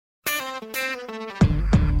This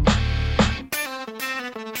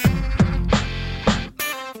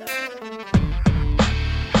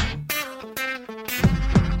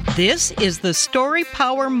is the Story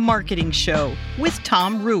Power Marketing Show with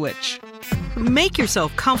Tom Ruwitch. Make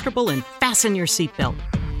yourself comfortable and fasten your seatbelt.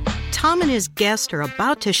 Tom and his guest are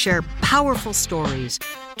about to share powerful stories,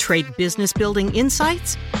 trade business building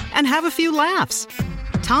insights, and have a few laughs.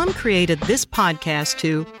 Tom created this podcast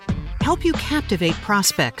to help you captivate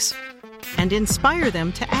prospects and inspire them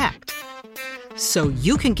to act so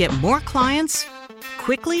you can get more clients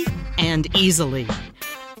quickly and easily.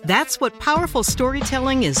 That's what powerful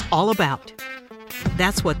storytelling is all about.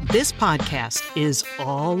 That's what this podcast is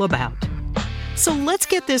all about. So let's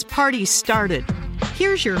get this party started.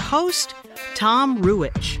 Here's your host, Tom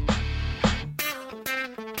Ruwitch.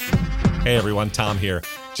 Hey everyone, Tom here.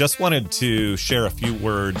 Just wanted to share a few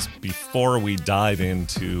words before we dive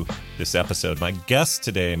into this episode. My guest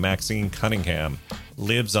today, Maxine Cunningham,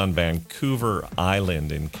 lives on Vancouver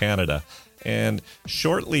Island in Canada. And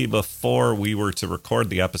shortly before we were to record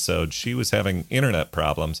the episode, she was having internet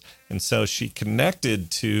problems. And so she connected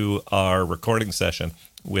to our recording session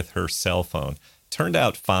with her cell phone. Turned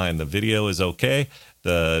out fine. The video is okay.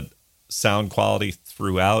 The sound quality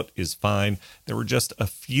throughout is fine. There were just a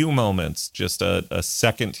few moments, just a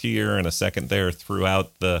second here and a second there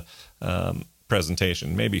throughout the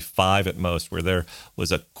presentation, maybe 5 at most, where there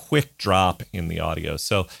was a quick drop in the audio.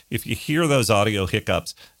 So if you hear those audio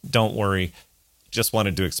hiccups, don't worry. Just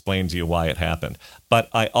wanted to explain to you why it happened. But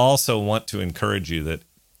I also want to encourage you that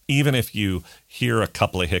even if you hear a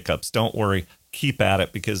couple of hiccups, don't worry. Keep at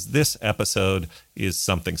it, because this episode is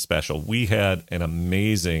something special. We had an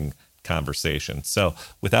amazing conversation. So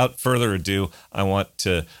without further ado, I want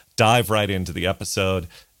to dive right into the episode.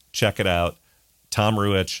 Check it out. Tom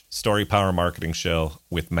Ruwitch, Story Power Marketing Show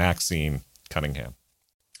with Maxine Cunningham.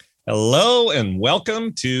 Hello and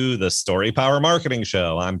welcome to the Story Power Marketing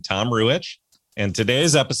Show. I'm Tom Ruwitch, and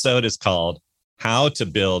today's episode is called How to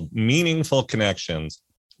Build Meaningful Connections,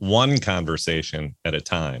 One Conversation at a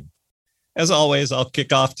Time. As always, I'll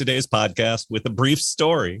kick off today's podcast with a brief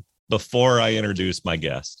story before I introduce my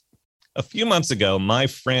guest. A few months ago, my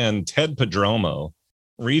friend Ted Prodromou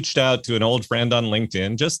reached out to an old friend on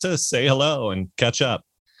LinkedIn just to say hello and catch up.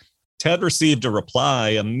 Ted received a reply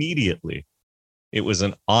immediately. It was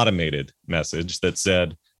an automated message that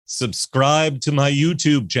said, "Subscribe to my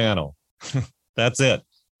YouTube channel." That's it.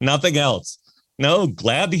 Nothing else. No,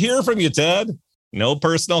 glad to hear from you, Ted. No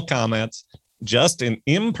personal comments, just an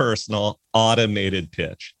impersonal automated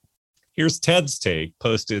pitch. Here's Ted's take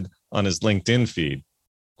posted on his LinkedIn feed.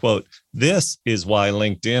 Quote, "This is why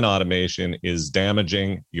LinkedIn automation is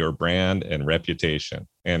damaging your brand and reputation,"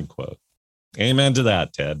 end quote. Amen to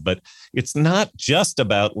that, Ted. But it's not just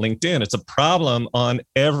about LinkedIn. It's a problem on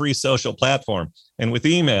every social platform. And with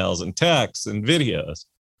emails and texts and videos,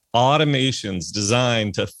 automations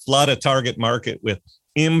designed to flood a target market with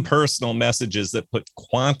impersonal messages that put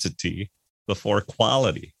quantity before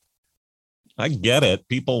quality. I get it.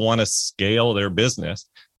 People want to scale their business.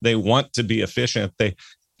 They want to be efficient. They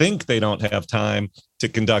think they don't have time to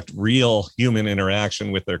conduct real human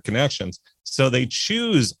interaction with their connections. So they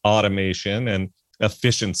choose automation and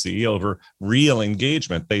efficiency over real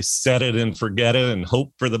engagement. They set it and forget it and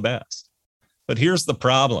hope for the best. But here's the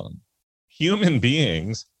problem. Human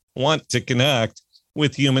beings want to connect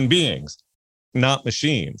with human beings, not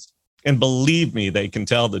machines. And believe me, they can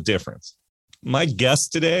tell the difference. My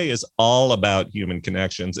guest today is all about human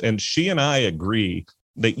connections, and she and I agree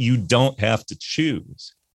that you don't have to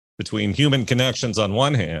choose between human connections on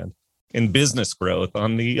one hand and business growth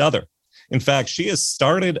on the other. In fact, she has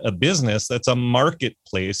started a business that's a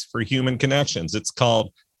marketplace for human connections. It's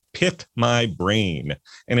called Pick My Brain,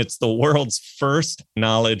 and it's the world's first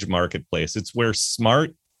knowledge marketplace. It's where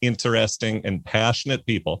smart, interesting, and passionate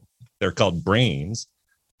people, they're called brains,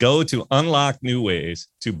 go to unlock new ways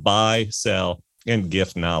to buy, sell, and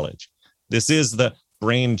gift knowledge. This is the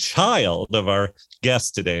brainchild of our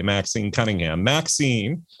guest today, Maxine Cunningham.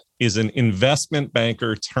 Maxine is an investment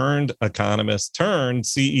banker turned economist turned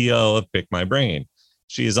CEO of Pick My Brain.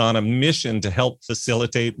 She is on a mission to help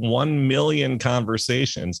facilitate 1 million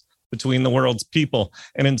conversations between the world's people,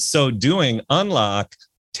 and in so doing, unlock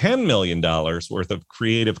 $10 million worth of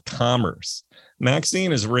creative commerce.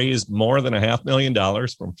 Maxine has raised more than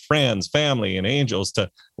 $500,000 from friends, family, and angels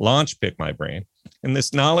to launch Pick My Brain. And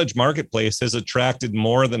this knowledge marketplace has attracted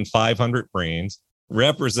more than 500 brains,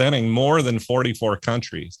 representing more than 44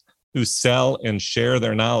 countries, who sell and share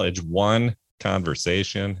their knowledge one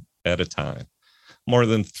conversation at a time. More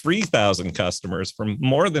than 3,000 customers from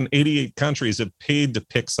more than 88 countries have paid to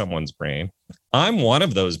pick someone's brain. I'm one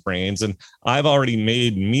of those brains, and I've already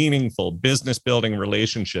made meaningful business building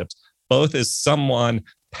relationships, both as someone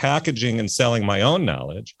packaging and selling my own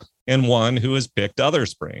knowledge and one who has picked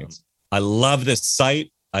others' brains. I love this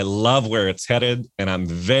site. I love where it's headed, and I'm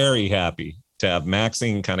very happy to have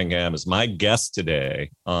Maxine Cunningham as my guest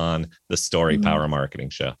today on the Story Power Marketing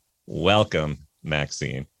Show. Welcome,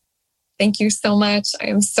 Maxine. Thank you so much. I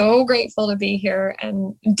am so grateful to be here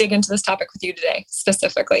and dig into this topic with you today,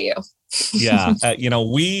 specifically you. Yeah.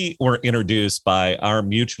 We were introduced by our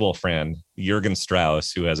mutual friend, Jürgen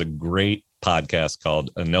Strauss, who has a great podcast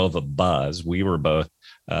called Innova Buzz. We were both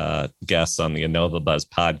guests on the Innova Buzz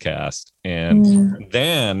podcast. And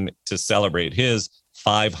then to celebrate his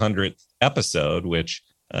 500th episode, which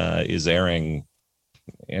is airing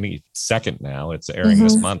any second now, it's airing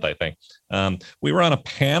this month, I think. We were on a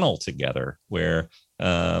panel together where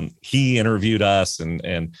he interviewed us,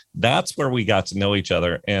 and that's where we got to know each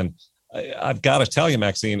other. And I've got to tell you,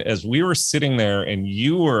 Maxine, as we were sitting there and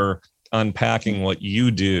you were unpacking what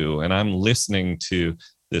you do, and I'm listening to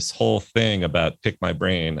this whole thing about Pick My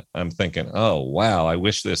Brain, I'm thinking, oh, wow, I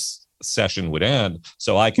wish this session would end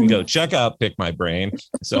so I can go check out Pick My Brain,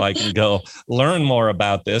 so I can go learn more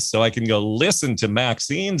about this, so I can go listen to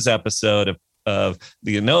Maxine's episode of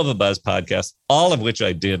the Innova Buzz podcast, all of which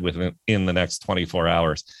I did within the next 24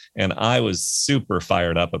 hours. And I was super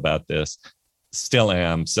fired up about this, still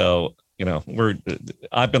am. So,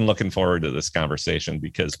 I've been looking forward to this conversation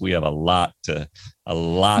because we have a lot to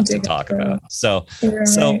talk about. So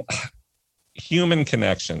human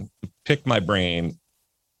connection, Pick My Brain.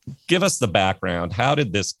 Give us the background. How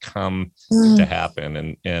did this come to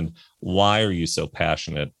happen? And why are you so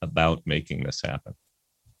passionate about making this happen?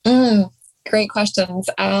 Great questions.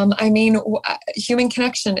 Human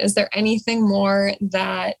connection, is there anything more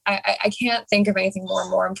that I can't think of anything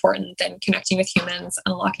more important than connecting with humans,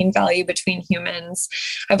 unlocking value between humans.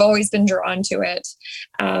 I've always been drawn to it.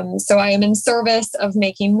 So I am in service of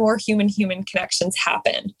making more human connections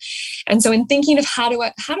happen. And so in thinking of how do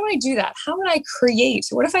I do that? How would I create?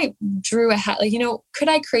 What if I drew a hat? Could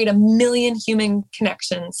I create 1 million human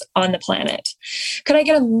connections on the planet? Could I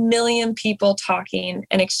get 1 million people talking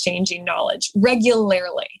and exchanging knowledge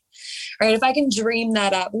regularly, right? If I can dream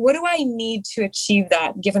that up, what do I need to achieve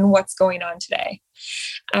that given what's going on today?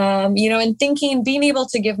 And thinking, being able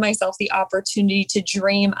to give myself the opportunity to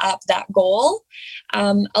dream up that goal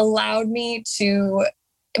allowed me to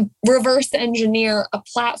reverse engineer a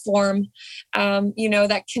platform,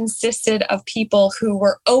 that consisted of people who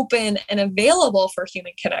were open and available for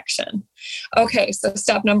human connection. Okay, so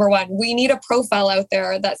step number 1, we need a profile out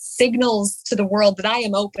there that signals to the world that I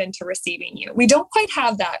am open to receiving you. We don't quite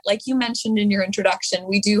have that. Like you mentioned in your introduction,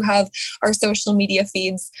 we do have our social media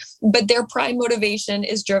feeds, but their prime motivation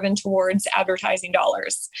is driven towards advertising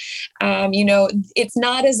dollars. It's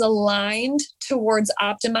not as aligned towards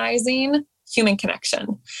optimizing human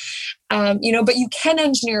connection. But you can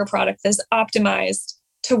engineer a product that's optimized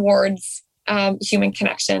towards human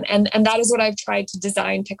connection. And that is what I've tried to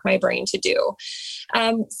design Pick My Brain to do.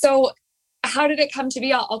 So how did it come to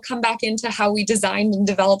be? I'll come back into how we designed and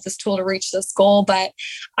developed this tool to reach this goal. But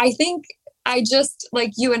I think I just,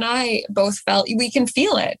 like you and I both felt, we can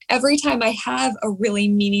feel it. Every time I have a really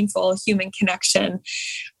meaningful human connection,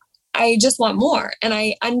 I just want more. And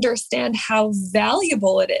I understand how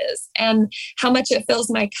valuable it is and how much it fills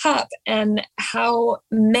my cup and how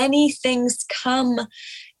many things come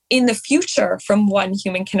in the future from one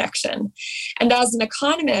human connection. And as an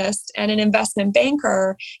economist and an investment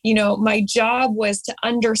banker, my job was to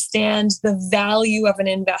understand the value of an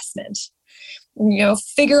investment.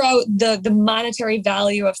 Figure out the monetary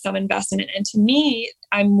value of some investment. And to me,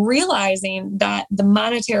 I'm realizing that the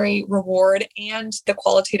monetary reward and the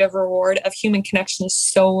qualitative reward of human connection is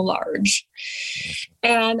so large.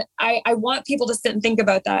 And I want people to sit and think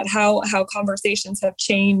about that, how conversations have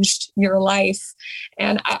changed your life.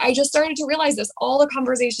 And I just started to realize this. All the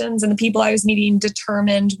conversations and the people I was meeting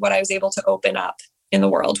determined what I was able to open up in the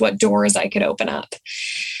world, what doors I could open up.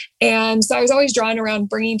 And so I was always drawn around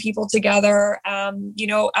bringing people together.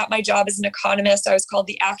 At my job as an economist, I was called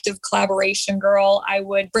the active collaboration girl. I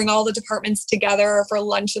would bring all the departments together for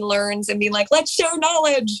lunch and learns and be like, let's share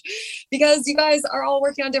knowledge because you guys are all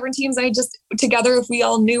working on different teams. Together, if we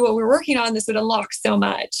all knew what we were working on, this would unlock so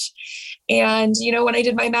much. And, when I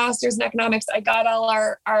did my master's in economics, I got all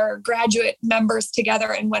our graduate members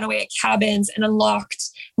together and went away at cabins and unlocked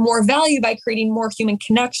more value by creating more human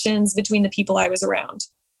connections between the people I was around.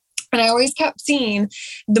 And I always kept seeing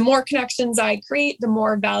the more connections I create, the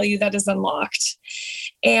more value that is unlocked.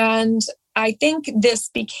 And I think this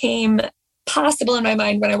became possible in my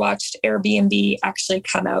mind when I watched Airbnb actually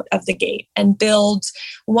come out of the gate and build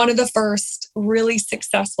one of the first really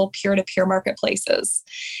successful peer-to-peer marketplaces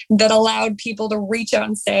that allowed people to reach out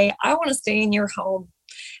and say, I want to stay in your home,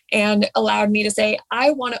 and allowed me to say,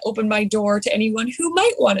 I want to open my door to anyone who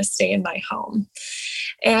might want to stay in my home.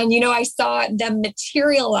 And, I saw them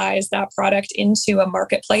materialize that product into a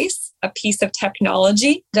marketplace, a piece of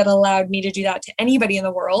technology that allowed me to do that to anybody in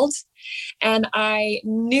the world. And I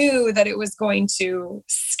knew that it was going to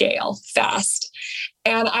scale fast.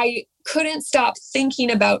 And I couldn't stop thinking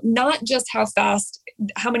about not just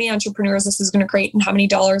how many entrepreneurs this is going to create and how many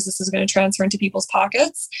dollars this is going to transfer into people's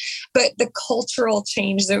pockets, but the cultural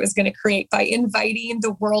change that it was going to create by inviting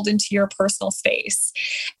the world into your personal space,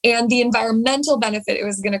 and the environmental benefit it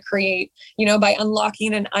was going to create, by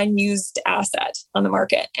unlocking an unused asset on the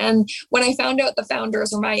market. And when I found out the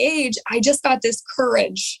founders were my age, I just got this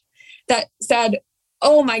courage that said,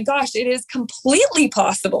 oh my gosh, it is completely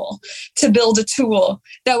possible to build a tool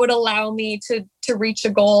that would allow me to reach a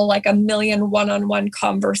goal like 1 million one-on-one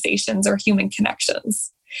conversations or human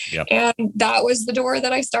connections. Yep. And that was the door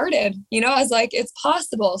that I started. I was like, it's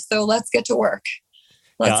possible. So let's get to work.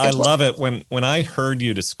 I love it. When I heard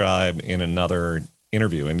you describe in another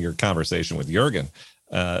interview, in your conversation with Jürgen,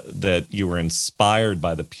 that you were inspired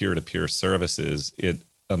by the peer-to-peer services, it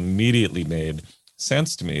immediately made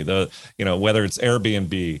sense to me. Whether it's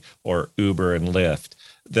Airbnb or Uber and Lyft,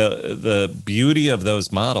 the beauty of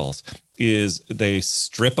those models is they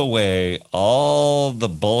strip away all the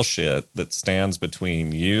bullshit that stands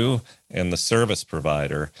between you and the service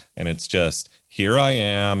provider, and it's just, here I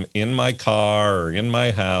am in my car or in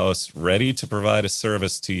my house, ready to provide a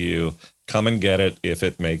service to you. Come and get it if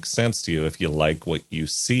it makes sense to you, if you like what you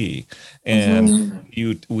see. And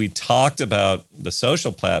we talked about the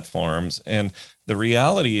social platforms, and the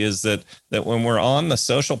reality is that when we're on the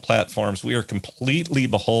social platforms, we are completely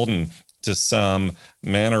beholden to some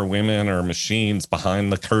men or women or machines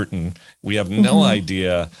behind the curtain. We have no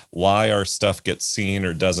idea why our stuff gets seen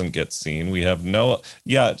or doesn't get seen. We have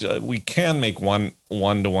we can make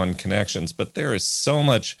one-to-one connections, but there is so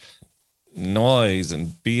much noise and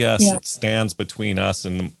BS that stands between us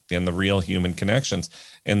and the real human connections.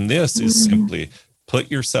 And this is simply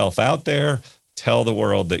put yourself out there, tell the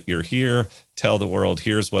world that you're here, tell the world,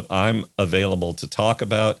 here's what I'm available to talk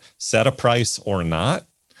about, set a price or not,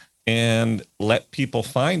 and let people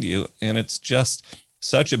find you. And it's just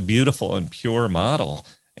such a beautiful and pure model.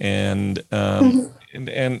 And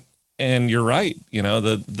and you're right,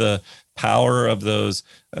 the power of those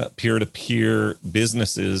peer-to-peer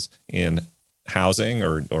businesses in housing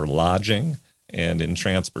or lodging and in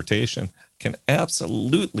transportation can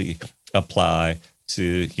absolutely apply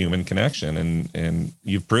to human connection. And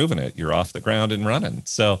you've proven it. You're off the ground and running.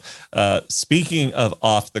 So speaking of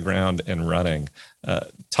off the ground and running,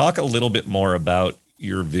 talk a little bit more about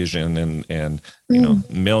your vision and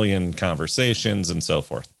million conversations and so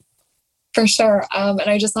forth. For sure. And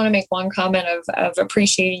I just want to make one comment of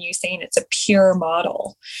appreciating you saying it's a pure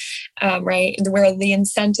model, right? Where the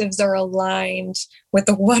incentives are aligned with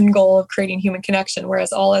the one goal of creating human connection,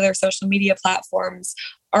 whereas all other social media platforms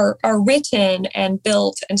are written and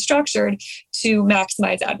built and structured to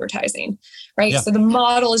maximize advertising, right? Yeah. So the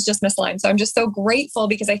model is just misaligned. So I'm just so grateful,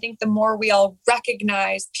 because I think the more we all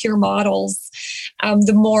recognize pure models,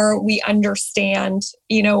 the more we understand,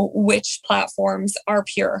 which platforms are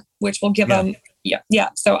pure, which will give them,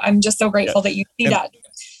 So I'm just so grateful that you see that.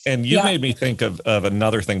 And you made me think of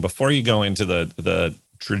another thing before you go into the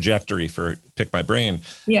trajectory for Pick My Brain.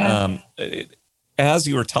 Yeah. As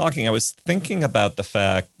you were talking, I was thinking about the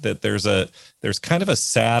fact that there's kind of a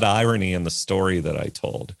sad irony in the story that I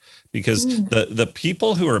told, because the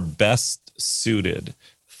people who are best suited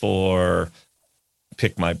for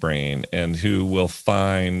Pick My Brain and who will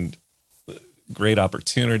find great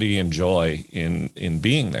opportunity and joy in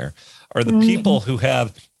being there are the people who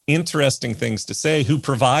have interesting things to say, who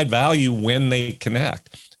provide value when they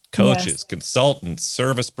connect. Coaches, consultants,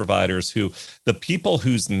 service providers, the people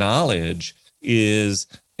whose knowledge is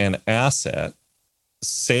an asset,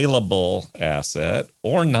 saleable asset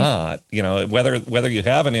or not, whether you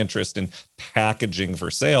have an interest in packaging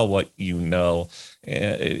for sale, what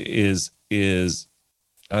is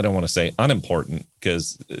I don't want to say unimportant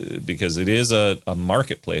because it is a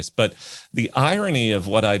marketplace. But the irony of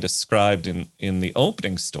what I described in the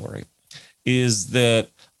opening story is that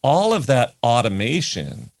all of that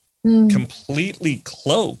automation completely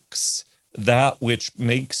cloaks that which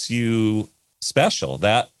makes you special,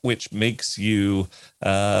 that which makes you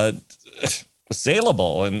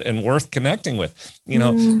saleable and worth connecting with.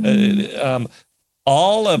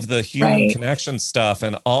 all of the human Right. connection stuff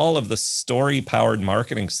and all of the story powered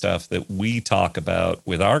marketing stuff that we talk about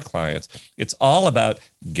with our clients, it's all about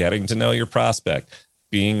getting to know your prospect,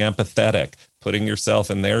 being empathetic, putting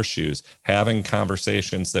yourself in their shoes, having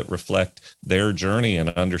conversations that reflect their journey and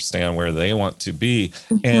understand where they want to be.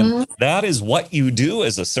 And Mhm. that is what you do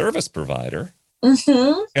as a service provider.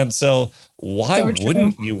 Mhm. And so why So true.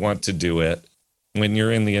 wouldn't you want to do it when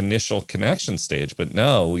you're in the initial connection stage? But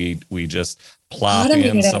no, we just plop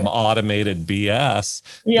in Automate some it. automated BS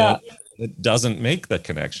Yeah. that doesn't make the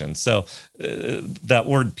connection. So that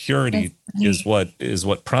word purity That's funny. is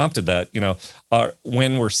what prompted that.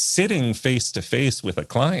 When we're sitting face to face with a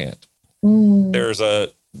client, Mm.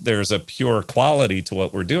 there's a pure quality to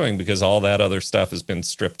what we're doing because all that other stuff has been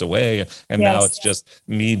stripped away, and now Yes. it's just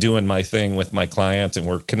me doing my thing with my client and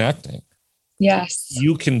we're connecting. Yes.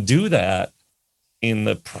 You can do that in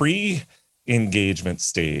the pre-engagement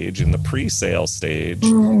stage, in the pre-sale stage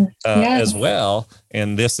Mm. Yes. as well,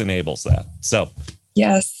 and this enables that. So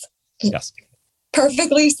Yes. yes.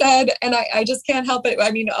 Perfectly said. And I just can't help it.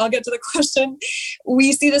 I mean, I'll get to the question.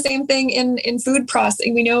 We see the same thing in food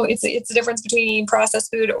processing. We know it's a difference between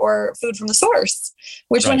processed food or food from the source.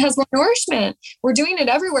 Which one Right. has more nourishment? We're doing it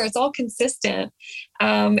everywhere. It's all consistent.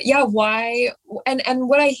 Why? And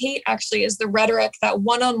what I hate actually is the rhetoric that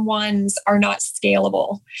one-on-ones are not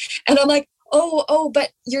scalable. And I'm like,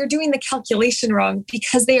 but you're doing the calculation wrong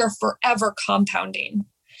because they are forever compounding.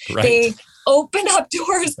 Right. They open up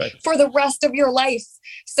doors Right. for the rest of your life.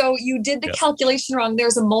 So you did the Yes. calculation wrong.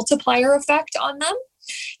 There's a multiplier effect on them,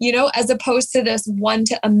 as opposed to this 1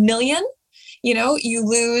 to 1,000,000. You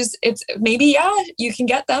lose. It's maybe, you can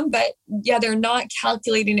get them, but they're not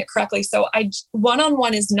calculating it correctly. So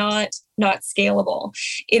one-on-one is not scalable.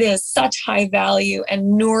 It is such high value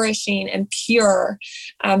and nourishing and pure.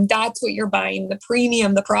 That's what you're buying: the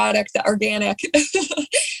premium, the product, the organic,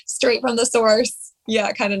 straight from the source.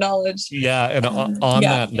 Yeah, kind of knowledge. Yeah, and on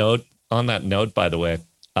that note, by the way,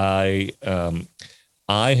 I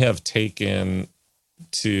have taken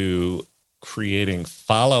to creating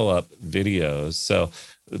follow-up videos. So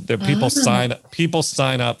there people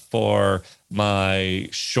sign up for my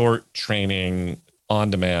short training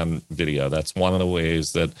on-demand video. That's one of the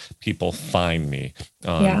ways that people find me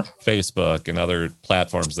on Facebook and other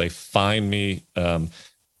platforms. They find me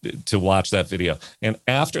to watch that video. And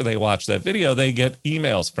after they watch that video, they get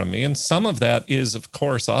emails from me. And some of that is, of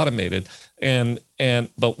course, automated.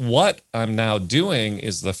 But what I'm now doing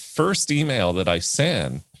is the first email that I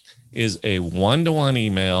send is a one-to-one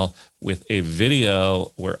email with a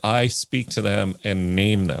video where I speak to them and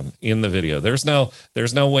name them in the video. There's no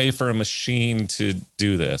way for a machine to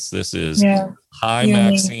do this. This is, hi,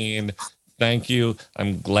 Maxine. Thank you.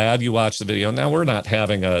 I'm glad you watched the video. Now, we're not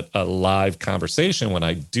having a live conversation when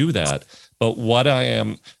I do that. But what I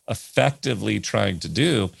am effectively trying to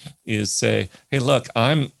do is say, hey, look,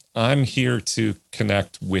 I'm here to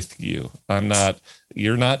connect with you.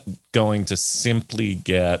 You're not going to simply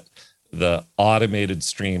get the automated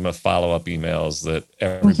stream of follow-up emails that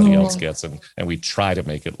everybody else gets. And we try to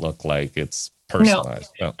make it look like it's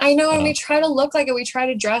personalized. No. I know. And we try to look like it. We try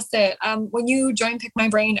to dress it. When you join Pick My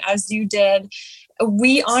Brain, as you did,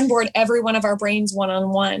 we onboard every one of our brains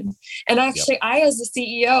one-on-one. And actually, I, as the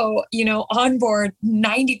CEO, onboard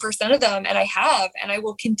 90% of them. And I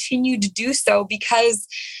will continue to do so because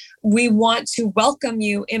we want to welcome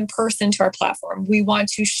you in person to our platform. We want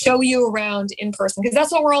to show you around in person because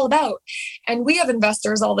that's what we're all about. And we have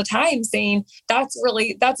investors all the time saying that's a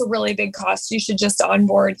really big cost. You should just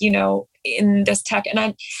onboard, in this tech.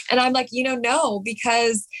 And I'm like, no,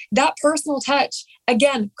 because that personal touch,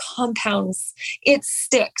 again, compounds. It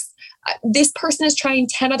sticks. This person is trying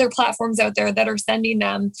 10 other platforms out there that are sending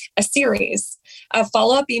them a series of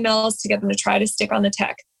follow-up emails to get them to try to stick on the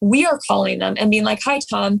tech. We are calling them and being like, hi,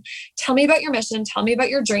 Tom, tell me about your mission. Tell me about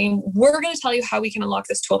your dream. We're going to tell you how we can unlock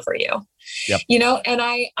this tool for you. Yep. And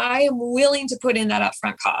I am willing to put in that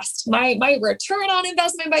upfront cost. My return on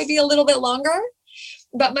investment might be a little bit longer,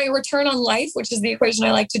 but my return on life, which is the equation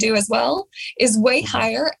I like to do as well, is way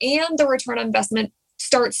higher. And the return on investment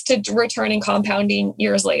starts to return in compounding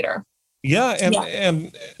years later. Yeah.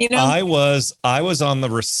 And I was on the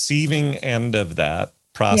receiving end of that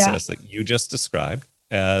process that you just described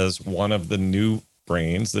as one of the new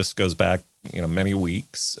brains. This goes back, many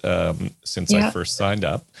weeks since I first signed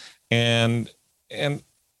up. And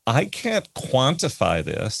I can't quantify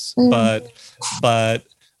this, but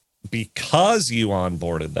because you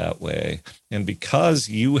onboarded that way and because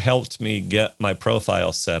you helped me get my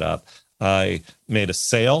profile set up, I made a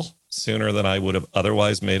sale sooner than I would have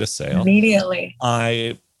otherwise made a sale. Immediately.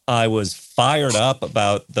 I was fired up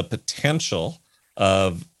about the potential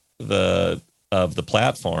of the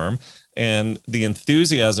platform, and the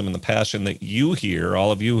enthusiasm and the passion that you hear,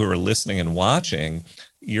 all of you who are listening and watching,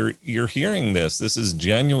 you're hearing this. This is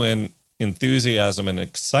genuine enthusiasm and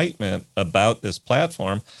excitement about this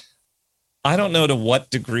platform. I don't know to what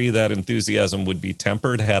degree that enthusiasm would be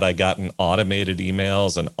tempered had I gotten automated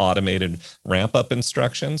emails and automated ramp up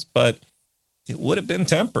instructions, but it would have been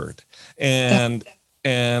tempered. And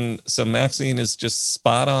so Maxine is just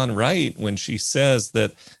spot on right when she says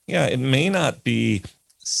that, yeah, it may not be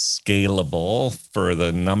scalable for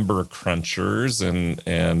the number crunchers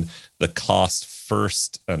and the cost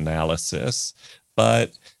first analysis,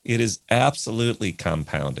 but it is absolutely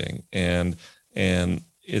compounding. And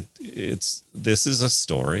this is a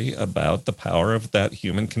story about the power of that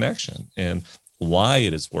human connection and why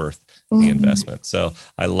it is worth the investment. So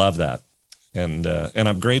I love that. And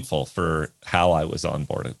I'm grateful for how I was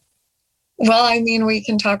onboarded. Well, I mean, we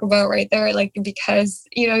can talk about right there, like, because,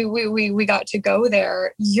 you know, we got to go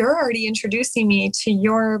there. You're already introducing me to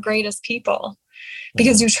your greatest people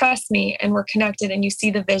because you trust me and we're connected and you see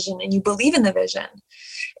the vision and you believe in the vision,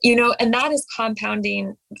 you know, and that is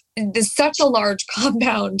compounding. There's such a large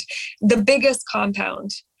compound, the biggest compound,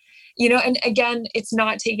 you know, and again, it's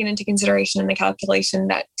not taken into consideration in the calculation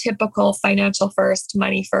that typical financial first,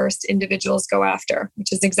 money first individuals go after,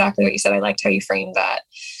 which is exactly what you said. I liked how you framed that.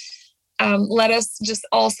 Let us just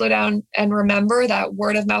all slow down and remember that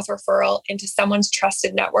word of mouth referral into someone's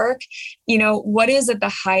trusted network. You know, what is at the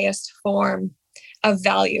highest form of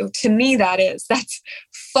value? To me, that's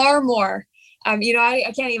far more. You know,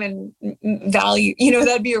 I can't even value, you know,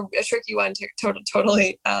 that'd be a tricky one to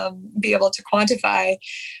totally be able to quantify.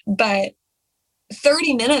 But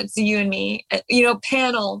 30 minutes, you and me, you know,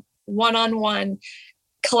 panel, one-on-one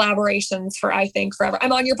collaborations for, I think, forever.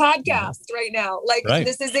 I'm on your podcast right now. Like, right.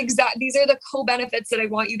 This is these are the co-benefits that I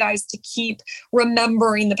want you guys to keep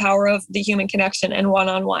remembering: the power of the human connection and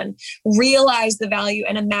one-on-one. Realize the value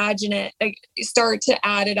and imagine it. Like, start to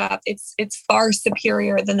add it up. It's far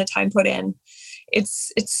superior than the time put in.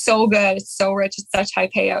 It's so good. It's so rich. It's such high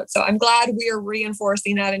payout. So I'm glad we are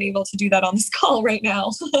reinforcing that and able to do that on this call right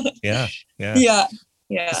now. Yeah.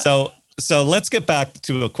 So let's get back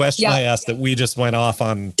to a question I asked that we just went off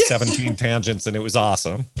on 17 tangents and it was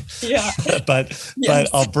awesome. Yeah. But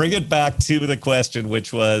I'll bring it back to the question,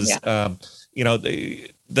 which was, you know,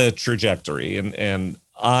 the trajectory. And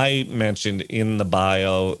I mentioned in the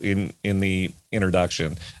bio, in the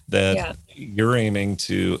introduction, that you're aiming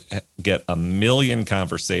to get 1 million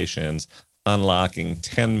conversations, unlocking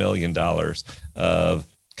 $10 million of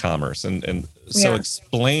commerce. And so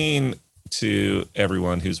explain to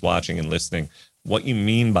everyone who's watching and listening what you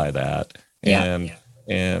mean by that, and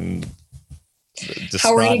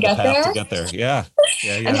how we're gonna get there. To get there. Yeah.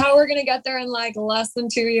 And how we're gonna get there in like less than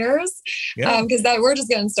 2 years, because we're just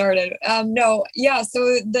getting started. So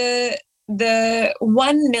the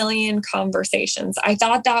 1 million conversations, I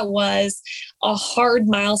thought that was a hard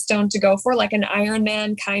milestone to go for, like an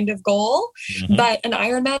Ironman kind of goal, but an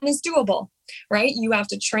Ironman is doable. Right? You have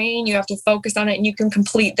to train, you have to focus on it, and you can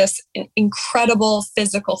complete this incredible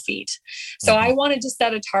physical feat. So I wanted to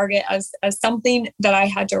set a target as something that I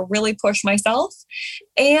had to really push myself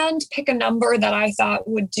and pick a number that I thought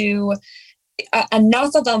would do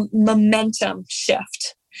enough of a momentum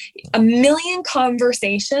shift. 1 million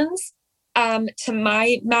conversations, to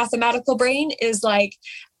my mathematical brain, is like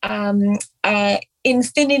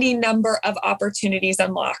infinity number of opportunities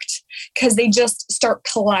unlocked, because they just start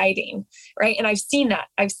colliding, right? And I've seen that.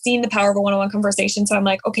 I've seen the power of a one-on-one conversation. So I'm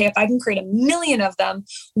like, okay, if I can create 1 million of them,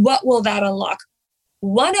 what will that unlock?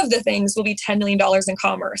 One of the things will be $10 million in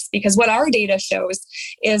commerce, because what our data shows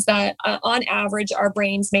is that on average, our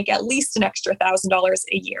brains make at least an extra $1,000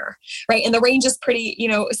 a year, right? And the range is pretty, you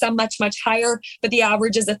know, some much higher, but the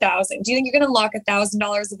average is 1,000. Do you think you're going to unlock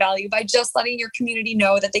 $1,000 of value by just letting your community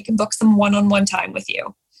know that they can book some one-on-one time with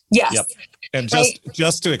you? Yes. Yep. And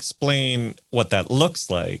just to explain what that looks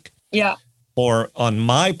like. Yeah. Or on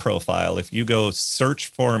my profile, if you go search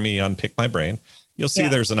for me on Pick My Brain, you'll see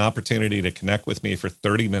there's an opportunity to connect with me for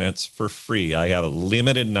 30 minutes for free. I have a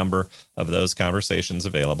limited number of those conversations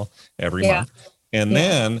available every month. And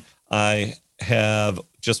then I have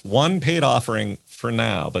just one paid offering for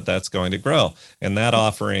now, but that's going to grow. And that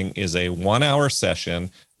offering is a 1-hour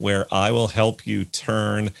session where I will help you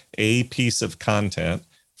turn a piece of content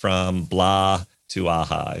from blah to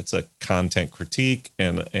aha. It's a content critique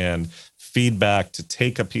and feedback to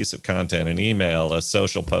take a piece of content, an email, a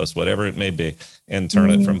social post, whatever it may be, and turn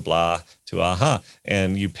it from blah to aha.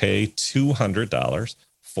 And you pay $200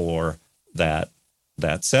 for that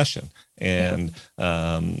that session, and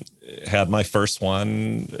had my first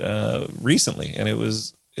one recently, and it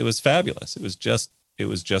was fabulous. It was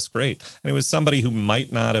just great, and it was somebody who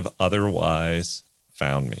might not have otherwise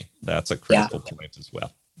found me. That's a critical point as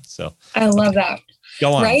well. So I love that.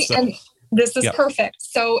 Go on. Right. So, and this is perfect.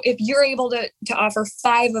 So if you're able to offer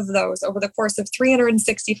 5 of those over the course of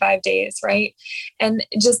 365 days, right? And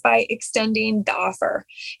just by extending the offer,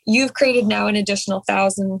 you've created now an additional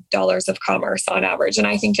 $1,000 of commerce on average. And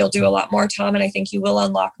I think you'll do a lot more, Tom. And I think you will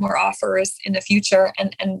unlock more offers in the future,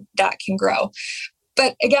 and that can grow.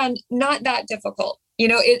 But again, not that difficult.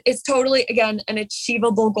 It's totally, again, an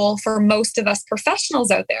achievable goal for most of us professionals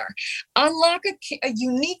out there. Unlock a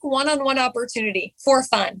unique one-on-one opportunity for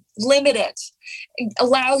fun. Limit it.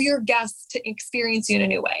 Allow your guests to experience you in a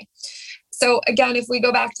new way. So again, if we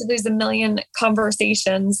go back to these 1 million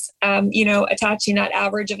conversations, attaching that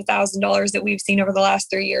average of $1,000 that we've seen over the last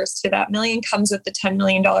 3 years to that million comes with the $10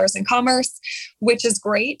 million in commerce, which is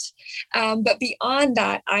great. But beyond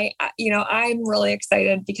that, I'm really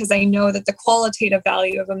excited because I know that the qualitative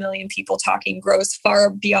value of 1 million people talking grows far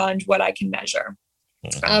beyond what I can measure.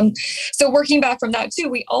 So working back from that too,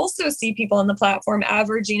 we also see people on the platform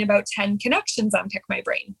averaging about 10 connections on Pick My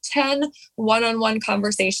Brain, 10 one-on-one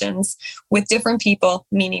conversations with different people,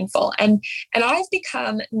 meaningful. And I've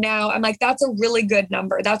become now, I'm like, that's a really good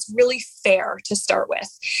number. That's really fair to start with.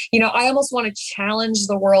 I almost want to challenge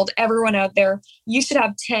the world, everyone out there. You should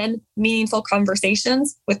have 10 meaningful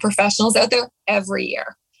conversations with professionals out there every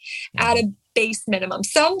year at a base minimum.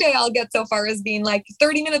 Someday I'll get so far as being like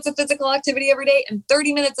 30 minutes of physical activity every day and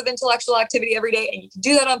 30 minutes of intellectual activity every day. And you can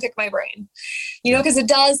do that on Pick My Brain, because it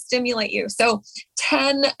does stimulate you. So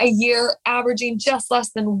 10 a year, averaging just less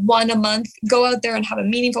than 1 a month. Go out there and have a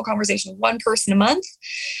meaningful conversation with one person a month.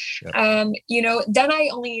 Then I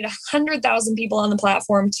only need 100,000 people on the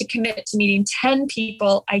platform to commit to meeting 10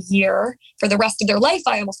 people a year for the rest of their life,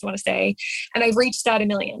 I almost want to say. And I've reached that 1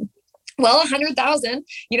 million. Well, 100,000,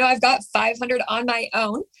 I've got 500 on my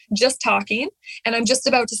own, just talking, and I'm just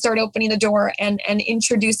about to start opening the door and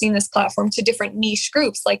introducing this platform to different niche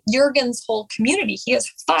groups, like Jurgen's whole community. He has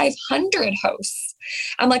 500 hosts.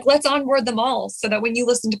 I'm like, let's onboard them all so that when you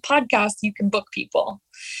listen to podcasts, you can book people.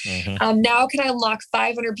 Mm-hmm. Now can I unlock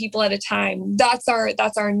 500 people at a time? That's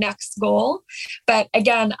our next goal. But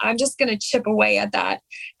again, I'm just going to chip away at that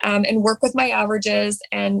and work with my averages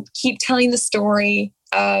and keep telling the story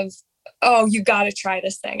of, oh, you got to try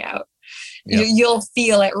this thing out. Yep. You'll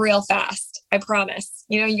feel it real fast. I promise.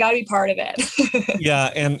 You got to be part of it.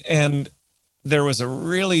 Yeah. And there was a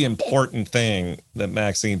really important thing that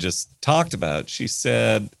Maxine just talked about. She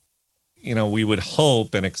said, we would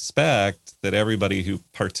hope and expect that everybody who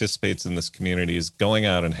participates in this community is going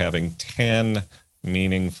out and having 10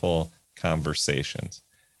 meaningful conversations.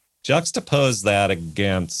 Juxtapose that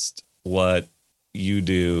against what you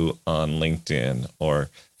do on LinkedIn or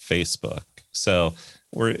Facebook. So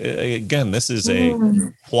this is a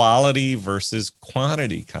quality versus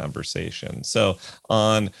quantity conversation. So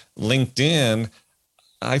on LinkedIn,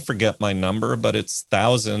 I forget my number, but it's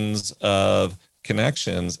thousands of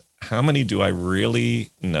connections. How many do I really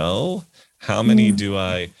know? How many do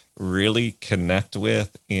I really connect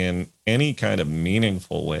with in any kind of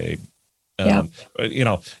meaningful way?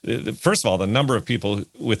 First of all, the number of people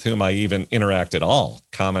with whom I even interact at all,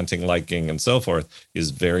 commenting, liking, and so forth, is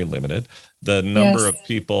very limited. The number of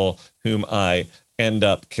people whom I end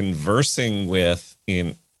up conversing with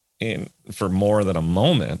in for more than a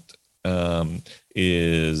moment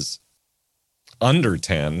is under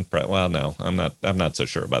 10. Well, no, I'm not so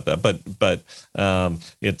sure about that, but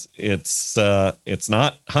it's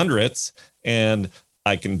not hundreds, and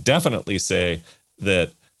I can definitely say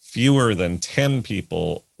that fewer than 10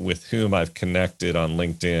 people with whom I've connected on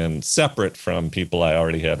LinkedIn, separate from people I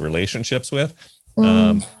already had relationships with,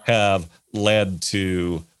 have led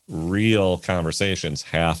to real conversations,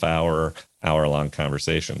 hour-long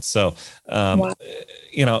conversations. So,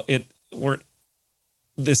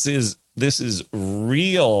 this is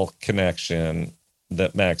real connection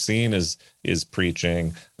that Maxine is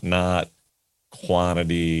preaching, not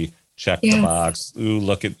quantity. Check the box. Ooh,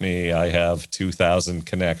 look at me. I have 2,000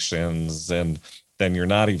 connections. And then you're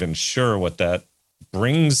not even sure what that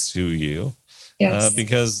brings to you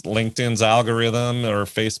because LinkedIn's algorithm or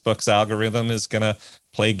Facebook's algorithm is going to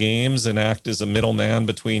play games and act as a middleman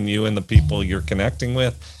between you and the people you're connecting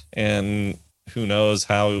with. And who knows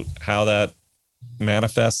how that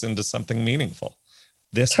manifests into something meaningful.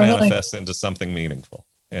 This manifests into something meaningful.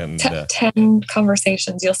 And 10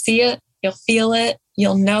 conversations. You'll see it. You'll feel it.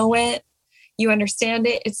 You'll know it. You understand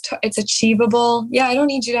it. It's achievable. Yeah, I don't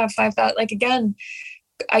need you to have 5,000. Like, again,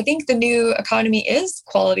 I think the new economy is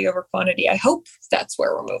quality over quantity. I hope that's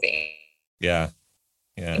where we're moving. Yeah.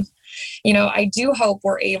 I do hope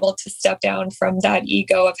we're able to step down from that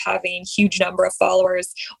ego of having huge number of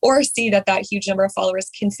followers, or see that huge number of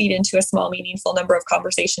followers can feed into a small, meaningful number of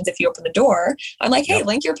conversations if you open the door. I'm like, hey,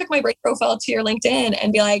 link your Pick My Brain profile to your LinkedIn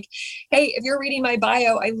and be like, hey, if you're reading my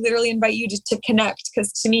bio, I literally invite you just to connect,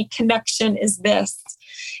 because to me, connection is this.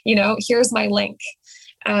 Here's my link.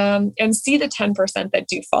 And see the 10% that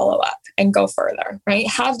do follow up and go further, right?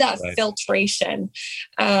 Have that filtration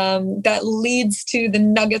that leads to the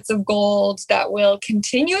nuggets of gold that will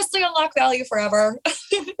continuously unlock value forever,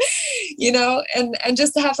 and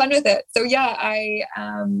just to have fun with it. So yeah, I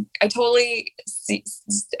totally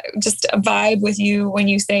just vibe with you when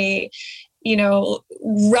you say,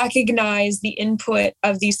 recognize the input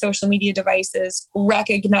of these social media devices,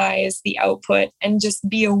 recognize the output, and just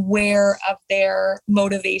be aware of their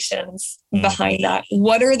motivations behind that.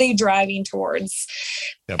 What are they driving towards?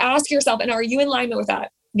 Yep. Ask yourself, and are you in alignment with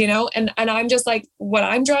that? And I'm just like, what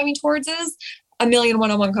I'm driving towards is a million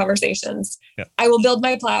one-on-one conversations. Yep. I will build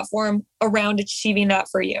my platform around achieving that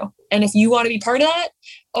for you. And if you want to be part of that,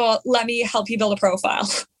 let me help you build a profile.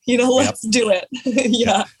 Let's do it.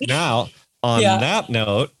 Yeah. Now, on that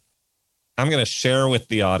note, I'm going to share with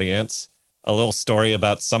the audience a little story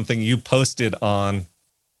about something you posted on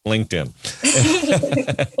LinkedIn.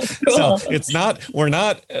 Cool. So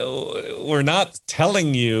we're not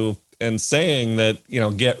telling you and saying that,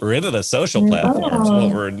 get rid of the social platforms.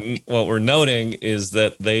 No. What we're noting is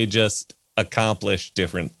that they just accomplish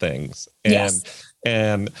different things.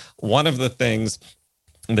 And one of the things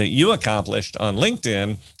that you accomplished on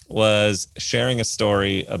LinkedIn was sharing a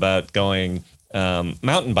story about going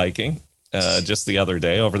mountain biking just the other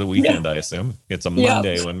day, over the weekend, I assume. It's a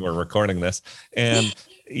Monday when we're recording this. And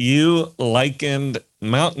you likened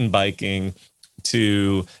mountain biking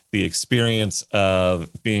to the experience of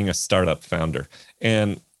being a startup founder.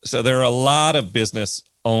 And so there are a lot of business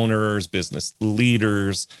owners, business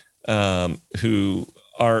leaders who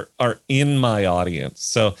are in my audience.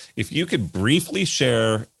 So if you could briefly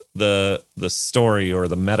share the story or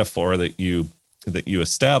the metaphor that you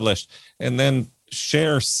established, and then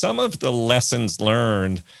share some of the lessons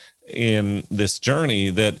learned in this journey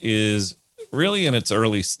that is really in its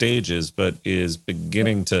early stages, but is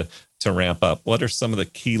beginning to ramp up. What are some of the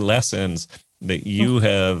key lessons that you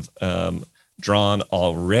have drawn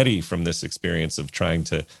already from this experience of trying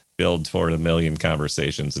to build toward 1 million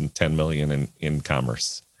conversations and 10 million in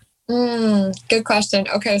commerce? Good question.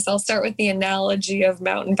 Okay, so I'll start with the analogy of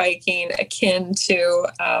mountain biking akin to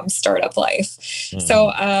startup life.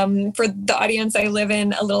 So for the audience, I live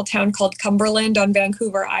in a little town called Cumberland on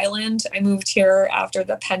Vancouver Island. I moved here after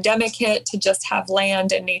the pandemic hit to just have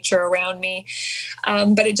land and nature around me.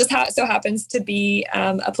 But it just so happens to be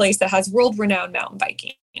a place that has world-renowned mountain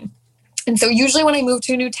biking. And so usually when I move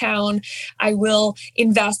to a new town, I will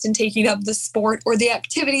invest in taking up the sport or the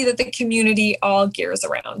activity that the community all gears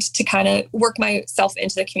around to kind of work myself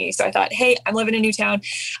into the community. So I thought, hey, I'm living in a new town.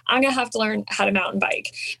 I'm going to have to learn how to mountain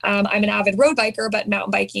bike. I'm an avid road biker, but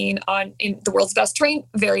mountain biking in the world's best terrain,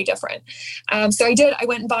 very different. So I did. I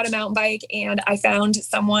went and bought a mountain bike, and I found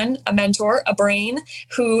someone, a mentor, a brain,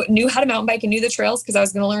 who knew how to mountain bike and knew the trails, because I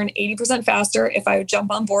was going to learn 80% faster if I would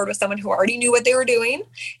jump on board with someone who already knew what they were doing.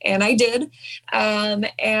 And I did.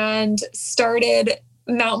 And started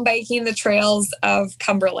mountain biking the trails of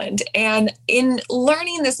Cumberland. And in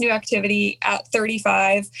learning this new activity at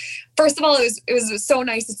 35, first of all, it was so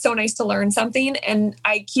nice. It's so nice to learn something. And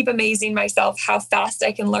I keep amazing myself how fast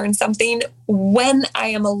I can learn something when I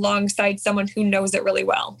am alongside someone who knows it really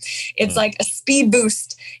well. It's like a speed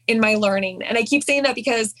boost in my learning. And I keep saying that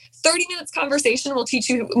because 30 minutes conversation will teach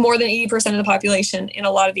you more than 80% of the population in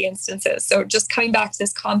a lot of the instances. So just coming back to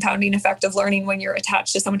this compounding effect of learning when you're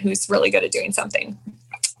attached to someone who's really good at doing something.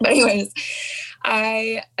 But anyways,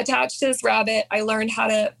 I attached to this rabbit. I learned how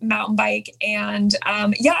to mountain bike. And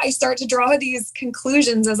I start to draw these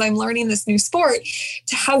conclusions as I'm learning this new sport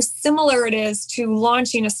to how similar it is to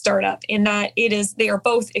launching a startup, in that they are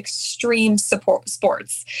both extreme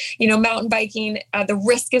sports. Mountain biking, the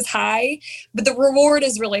risk is high, but the reward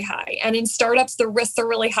is really high. And in startups, the risks are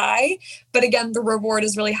really high, but again, the reward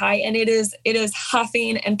is really high. And it is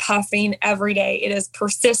huffing and puffing every day. It is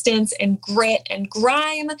persistence and grit and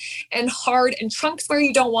grime and hard and trunks where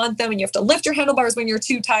you don't want them, and you have to lift your handlebars when you're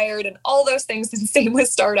too tired and all those things. And same with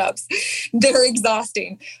startups. They're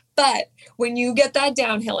exhausting. But when you get that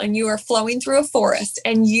downhill and you are flowing through a forest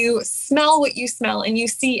and you smell what you smell and you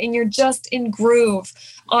see, and you're just in groove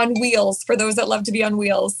on wheels, for those that love to be on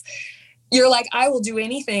wheels, you're like, I will do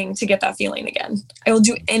anything to get that feeling again. I will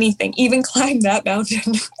do anything, even climb that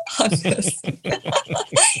mountain on this.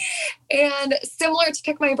 And similar to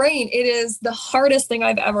Pick My Brain, it is the hardest thing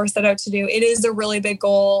I've ever set out to do. It is a really big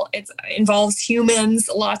goal. It involves humans,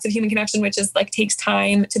 lots of human connection, which is like takes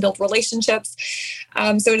time to build relationships.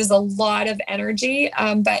 So it is a lot of energy.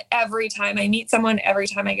 But every time I meet someone, every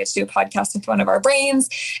time I get to do a podcast with one of our brains,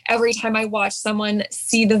 every time I watch someone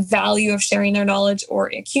see the value of sharing their knowledge or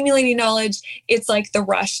accumulating knowledge, it's like the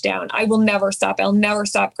rush down. I will never stop. I'll never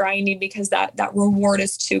stop grinding because that reward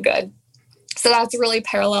is too good. So that's really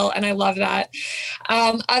parallel. And I love that.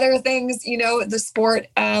 Other things, you know, the sport,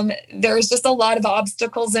 there's just a lot of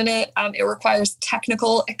obstacles in it. It requires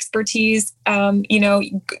technical expertise, you know,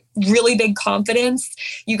 really big confidence.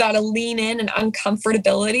 You got to lean in and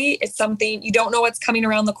uncomfortability. It's something you don't know what's coming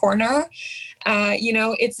around the corner. You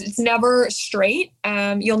know, it's never straight.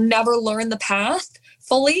 You'll never learn the path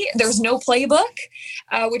fully. There's no playbook,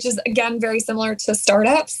 which is, again, very similar to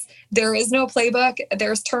startups. There is no playbook.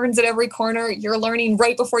 There's turns at every corner. You're learning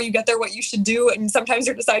right before you get there what you should do. And sometimes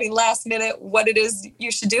you're deciding last minute what it is you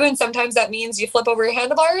should do. And sometimes that means you flip over your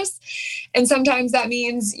handlebars. And sometimes that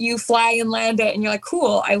means you fly and land it. And you're like,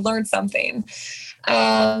 cool, I learned something.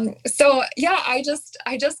 So yeah, I just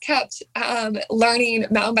kept learning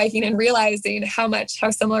mountain biking and realizing how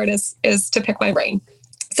similar it is to Pick My Brain.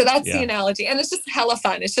 So that's the analogy. And it's just hella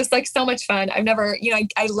fun. It's just like so much fun. I've never, you know,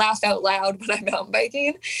 I laugh out loud when I'm mountain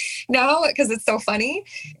biking now because it's so funny,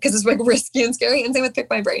 because it's like risky and scary. And same with Pick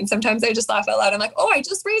My Brain. Sometimes I just laugh out loud. I'm like, oh, I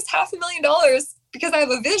just raised $500,000 because I have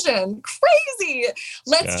a vision. Crazy.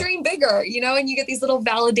 Let's dream bigger, you know, and you get these little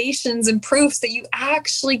validations and proofs that you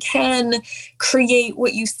actually can create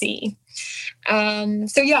what you see.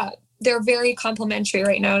 So yeah, they're very complementary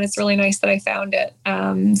right now. And it's really nice that I found it.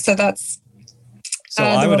 So that's, So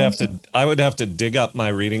I would have to dig up my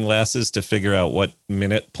reading glasses to figure out what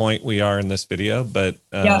minute point we are in this video. But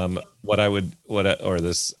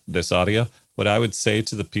this audio, what I would say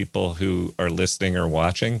to the people who are listening or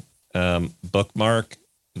watching, bookmark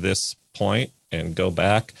this point and go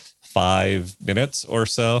back 5 minutes or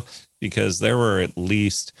so, because there were at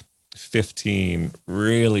least 15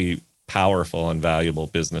 really powerful and valuable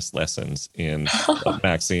business lessons in what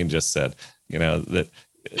Maxine just said. You know, that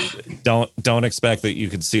don't expect that you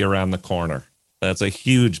can see around the corner. That's a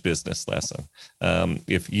huge business lesson.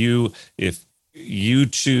 If you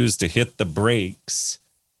choose to hit the brakes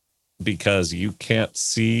because you can't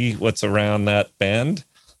see what's around that bend,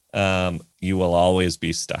 you will always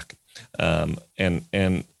be stuck. And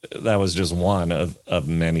that was just one of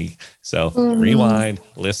many. So rewind,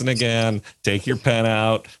 listen again, take your pen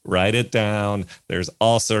out, write it down. There's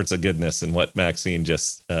all sorts of goodness in what Maxine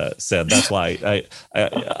just said. That's why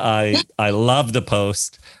I love the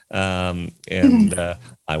post, and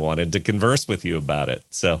I wanted to converse with you about it.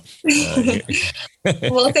 So,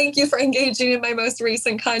 well, thank you for engaging in my most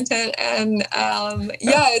recent content. And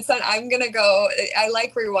it's that I'm going to go, I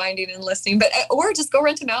like rewinding and listening, or just go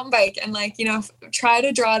rent a mountain bike and try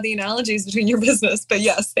to draw the analogies between your business. But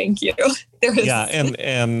yes, thank you. There is. Yeah.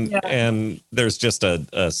 And there's just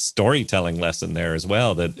a storytelling lesson there as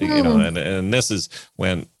well that, you know, and this is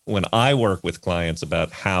when I work with clients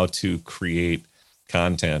about how to create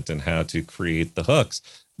content and how to create the hooks,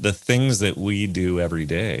 the things that we do every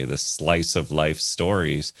day, the slice of life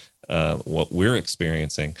stories, what we're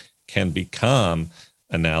experiencing can become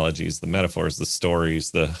analogies, the metaphors, the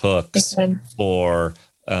stories, the hooks for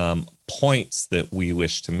points that we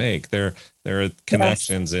wish to make. There are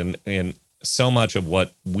connections in so much of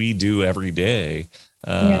what we do every day.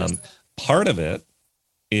 Part of it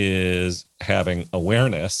is having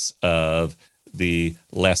awareness of the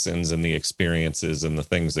lessons and the experiences and the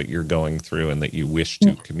things that you're going through and that you wish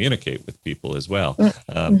to communicate with people as well.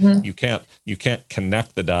 You can't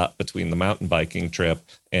connect the dot between the mountain biking trip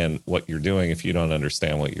and what you're doing if you don't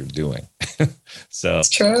understand what you're doing. So it's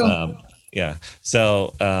true.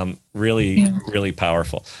 So really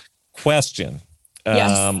powerful question.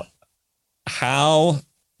 How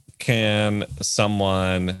can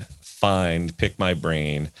someone find Pick My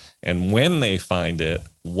Brain, and when they find it,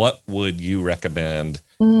 what would you recommend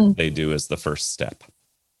they do as the first step?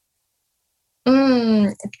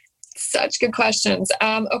 Such good questions.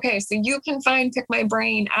 Okay, so you can find Pick My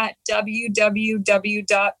Brain at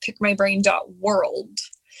www.pickmybrain.world.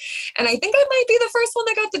 And I think I might be the first one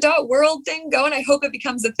that got the .world thing going. I hope it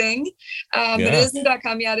becomes a thing. But it isn't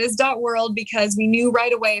 .com yet. It is .world, because we knew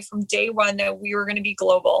right away from day one that we were going to be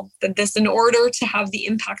global, that this, in order to have the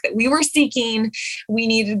impact that we were seeking, we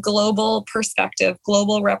needed global perspective,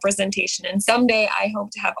 global representation. And someday I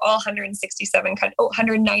hope to have all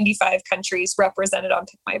 195 countries represented on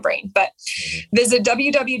Pick My Brain. But visit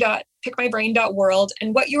www.pickmybrain.world.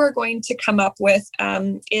 And what you are going to come up with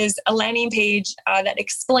is a landing page that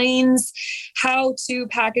explains how to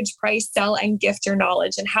package, price, sell, and gift your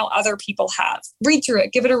knowledge, and how other people have. Read through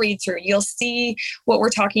it, give it a read through. You'll see what we're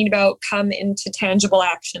talking about come into tangible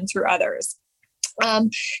action through others.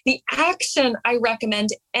 The action I recommend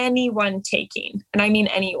anyone taking, and I mean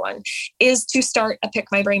anyone, is to start a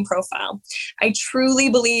Pick My Brain profile. I truly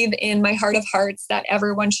believe in my heart of hearts that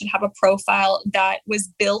everyone should have a profile that was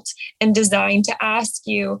built and designed to ask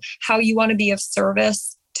you how you want to be of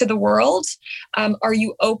service to the world. Are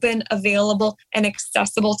you open, available, and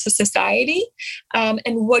accessible to society? And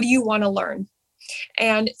what do you want to learn?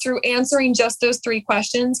 And through answering just those 3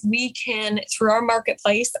 questions, we can, through our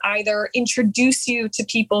marketplace, either introduce you to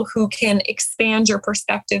people who can expand your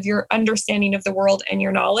perspective, your understanding of the world, and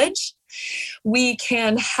your knowledge. We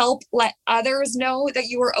can help let others know that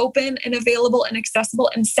you are open and available and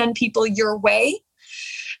accessible, and send people your way.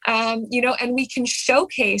 And we can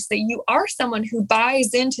showcase that you are someone who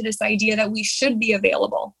buys into this idea that we should be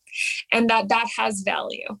available, and that has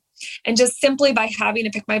value. And just simply by having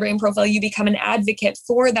a Pick My Brain profile, you become an advocate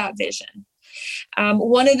for that vision.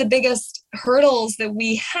 One of the biggest hurdles that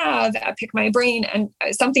we have at Pick My Brain, and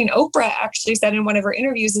something Oprah actually said in one of her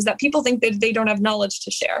interviews, is that people think that they don't have knowledge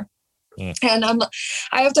to share. And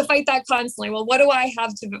I have to fight that constantly. Well, what do I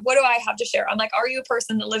have to share? I'm like, are you a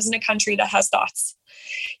person that lives in a country that has thoughts?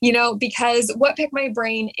 Because what Pick My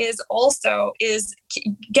Brain is also is,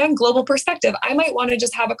 again, global perspective. I might want to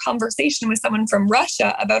just have a conversation with someone from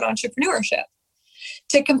Russia about entrepreneurship,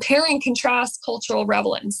 to compare and contrast cultural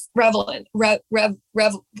relevance, you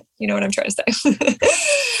know what I'm trying to say.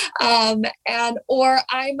 Or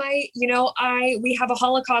I might, we have a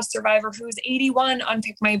Holocaust survivor who's 81 on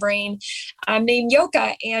Pick My Brain, named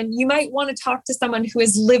Yoka. And you might want to talk to someone who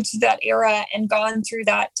has lived through that era and gone through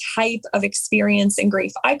that type of experience and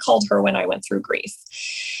grief. I called her when I went through grief.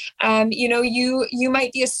 You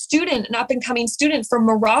might be a student, an up and coming student from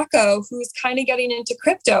Morocco who's kind of getting into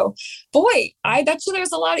crypto. Boy, I bet you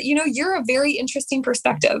there's a lot of, you're a very interesting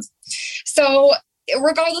perspective. So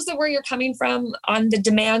regardless of where you're coming from, on the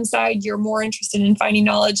demand side, you're more interested in finding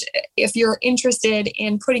knowledge. If you're interested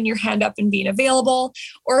in putting your hand up and being available,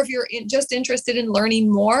 or if you're just interested in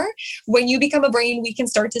learning more, when you become a brain, we can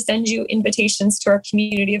start to send you invitations to our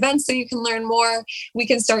community events so you can learn more. We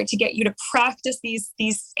can start to get you to practice these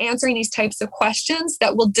answering these types of questions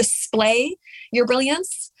that will display your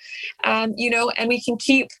brilliance, and we can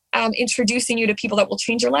keep introducing you to people that will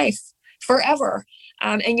change your life forever.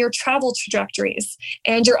 And your travel trajectories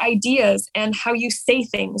and your ideas and how you say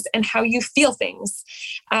things and how you feel things,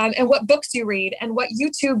 and what books you read and what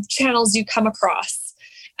YouTube channels you come across.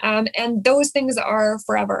 And those things are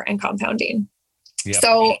forever and compounding. Yep.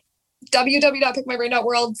 So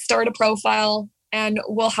www.pickmybrain.world, start a profile, and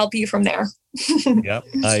we'll help you from there. Yep.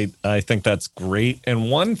 I think that's great. And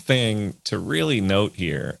one thing to really note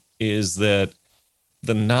here is that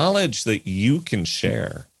the knowledge that you can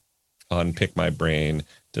share on Pick My Brain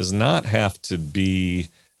does not have to be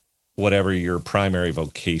whatever your primary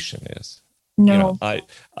vocation is. No.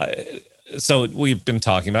 So we've been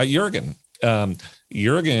talking about Jürgen.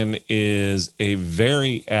 Jürgen is a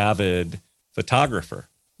very avid photographer.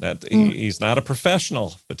 He's not a professional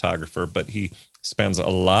photographer, but he spends a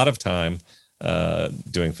lot of time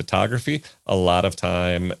doing photography, a lot of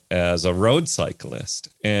time as a road cyclist.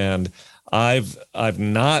 And I've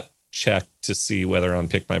not checked to see whether on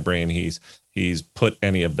Pick My Brain he's put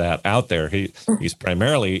any of that out there. He's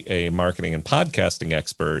primarily a marketing and podcasting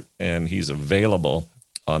expert, and he's available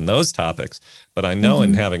on those topics. But I know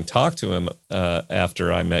in having talked to him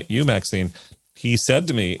after I met you, Maxine, he said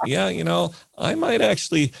to me, I might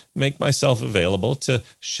actually make myself available to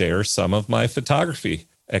share some of my photography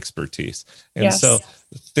expertise. And so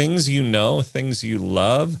things things you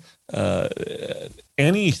love,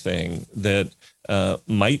 anything that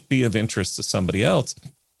might be of interest to somebody else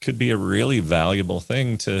could be a really valuable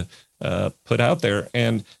thing to put out there,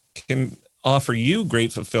 and can offer you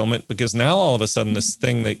great fulfillment, because now all of a sudden this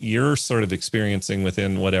thing that you're sort of experiencing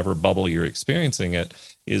within whatever bubble you're experiencing it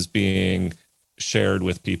is being shared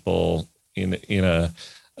with people in a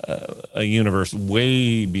universe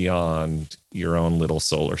way beyond your own little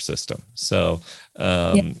solar system. So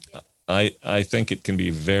I think it can be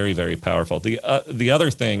very, very powerful. The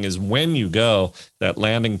other thing is when you go, that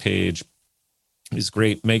landing page is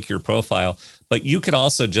great, make your profile, but you could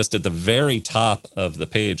also just at the very top of the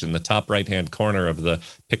page in the top right-hand corner of the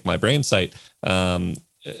Pick My Brain site, I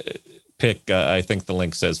think the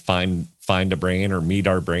link says find a brain or meet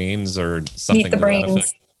our brains or something. Meet the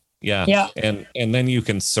brains. Yeah. And then you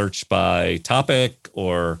can search by topic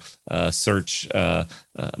or search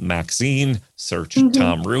Maxine, search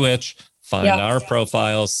Tom Ruwitch, find our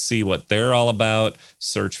profiles, see what they're all about,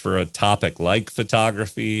 search for a topic like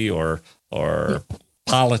photography or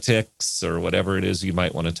politics or whatever it is you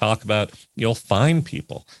might want to talk about. You'll find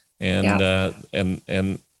people and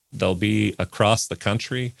they'll be across the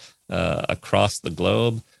country, across the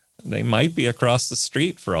globe. They might be across the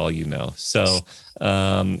street for all you know. So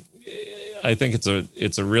I think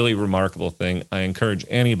it's a really remarkable thing. I encourage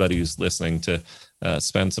anybody who's listening to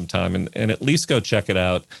spend some time and at least go check it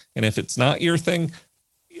out. And if it's not your thing,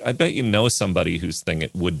 I bet you know somebody whose thing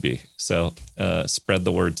it would be. So spread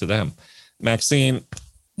the word to them. Maxine,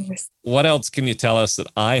 what else can you tell us that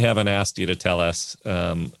I haven't asked you to tell us?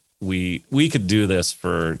 We could do this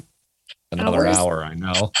for another hour, I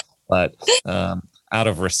know, but out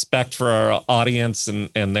of respect for our audience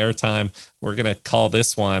and their time, we're going to call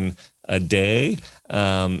this one a day,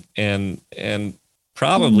 and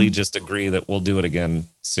probably just agree that we'll do it again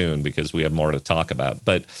soon because we have more to talk about.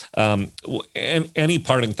 But any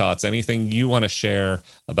parting thoughts, anything you want to share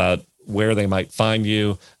about where they might find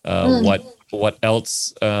you, what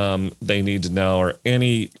else they need to know, or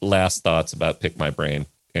any last thoughts about Pick My Brain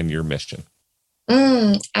and your mission?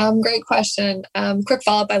 Great question. Quick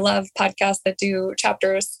follow-up. I love podcasts that do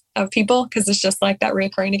chapters of people because it's just like that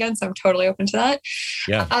reoccurring again. So I'm totally open to that.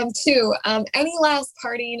 Yeah. Two, any last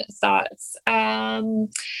parting thoughts?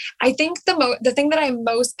 I think the thing that I'm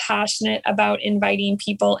most passionate about inviting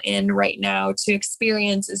people in right now to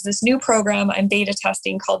experience is this new program I'm beta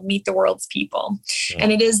testing called Meet the World's People. Yeah.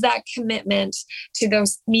 And it is that commitment to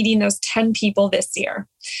meeting those 10 people this year.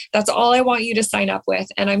 That's all I want you to sign up with.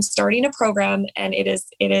 And I'm starting a program, and it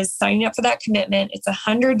is signing up for that commitment. It's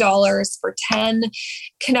 $100 for 10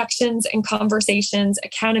 connections and conversations,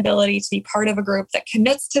 accountability to be part of a group that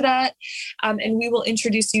commits to that. And we will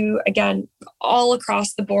introduce you again all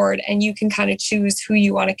across the board, and you can kind of choose who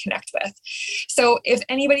you want to connect with. So if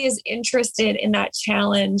anybody is interested in that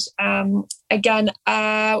challenge,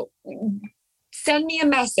 send me a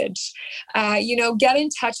message, get in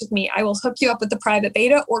touch with me. I will hook you up with the private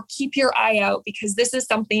beta, or keep your eye out, because this is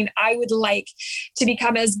something I would like to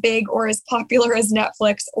become as big or as popular as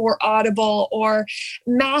Netflix or Audible or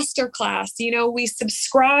Masterclass. We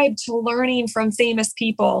subscribe to learning from famous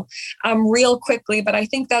people real quickly, but I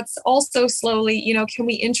think that's also slowly, can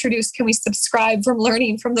we subscribe from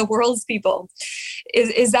learning from the world's people?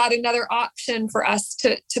 Is that another option for us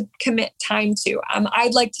to commit time to?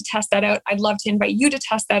 I'd like to test that out. I'd love to invite you to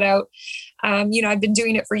test that out. I've been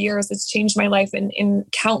doing it for years. It's changed my life in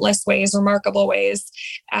countless ways, remarkable ways.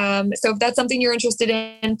 So if that's something you're interested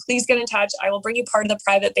in, please get in touch. I will bring you part of the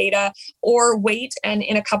private beta, or wait. And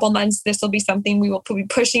in a couple months, this will be something we will be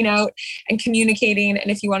pushing out and communicating. And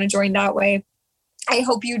if you want to join that way, I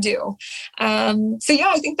hope you do. I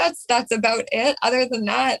think that's about it. Other than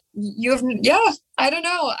that, I don't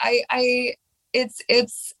know.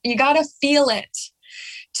 It's you got to feel it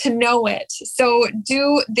to know it. So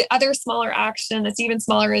do the other smaller action that's even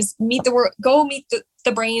smaller is go meet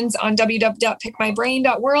the brains on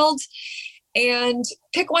www.pickmybrain.world and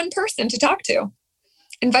pick one person to talk to.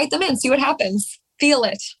 Invite them in, see what happens. Feel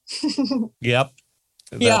it. Yep.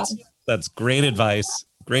 That's great advice.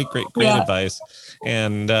 Great advice.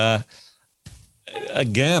 And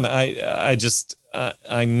again, I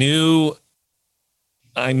knew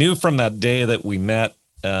from that day that we met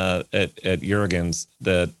at Jurgen's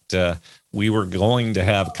that we were going to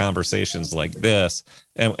have conversations like this,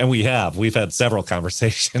 and we've had several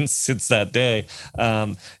conversations since that day.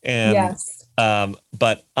 Yes.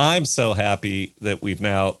 But I'm so happy that we've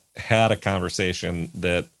now had a conversation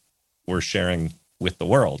that we're sharing with the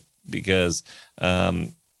world, because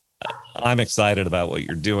I'm excited about what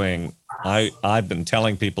you're doing. I've been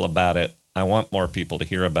telling people about it. I want more people to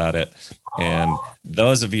hear about it. And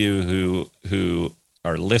those of you who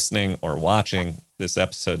are listening or watching this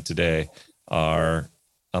episode today are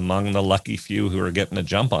among the lucky few who are getting a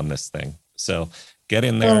jump on this thing. So get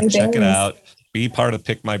in there, check it out, be part of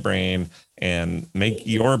Pick My Brain, and make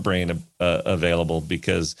your brain available,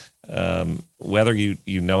 because whether you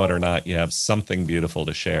know it or not, you have something beautiful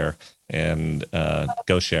to share, and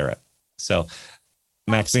go share it. So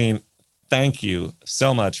Maxine, thank you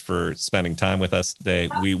so much for spending time with us today.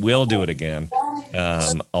 We will do it again.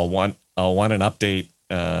 I'll want an update,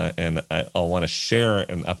 and I'll want to share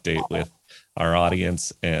an update with our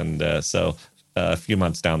audience. And so a few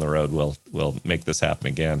months down the road, we'll make this happen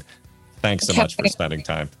again. Thanks so much for spending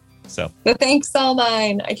time. So the thanks all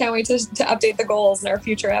mine. I can't wait to update the goals in our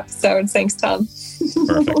future episodes. Thanks, Tom.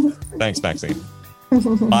 Perfect. Thanks, Maxine.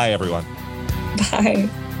 Bye, everyone. Bye.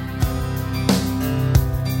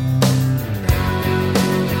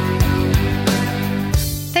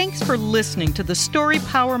 Thanks for listening to the Story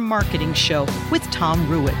Power Marketing Show with Tom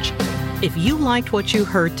Ruwitch. If you liked what you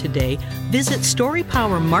heard today, visit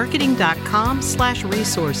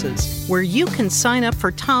storypowermarketing.com/resources, where you can sign up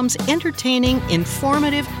for Tom's entertaining,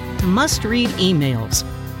 informative, must-read emails.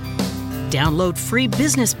 Download free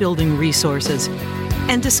business building resources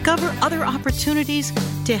and discover other opportunities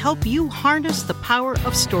to help you harness the power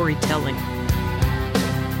of storytelling.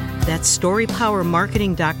 That's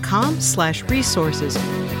storypowermarketing.com/resources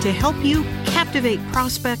to help you captivate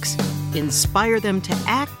prospects, inspire them to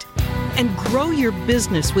act, and grow your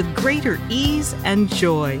business with greater ease and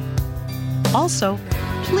joy. Also,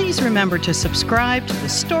 please remember to subscribe to the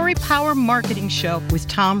Story Power Marketing Show with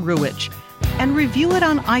Tom Ruwitch and review it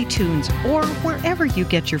on iTunes or wherever you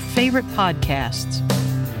get your favorite podcasts.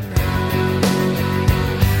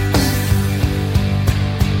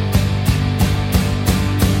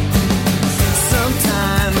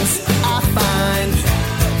 Sometimes I find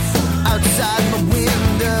outside my window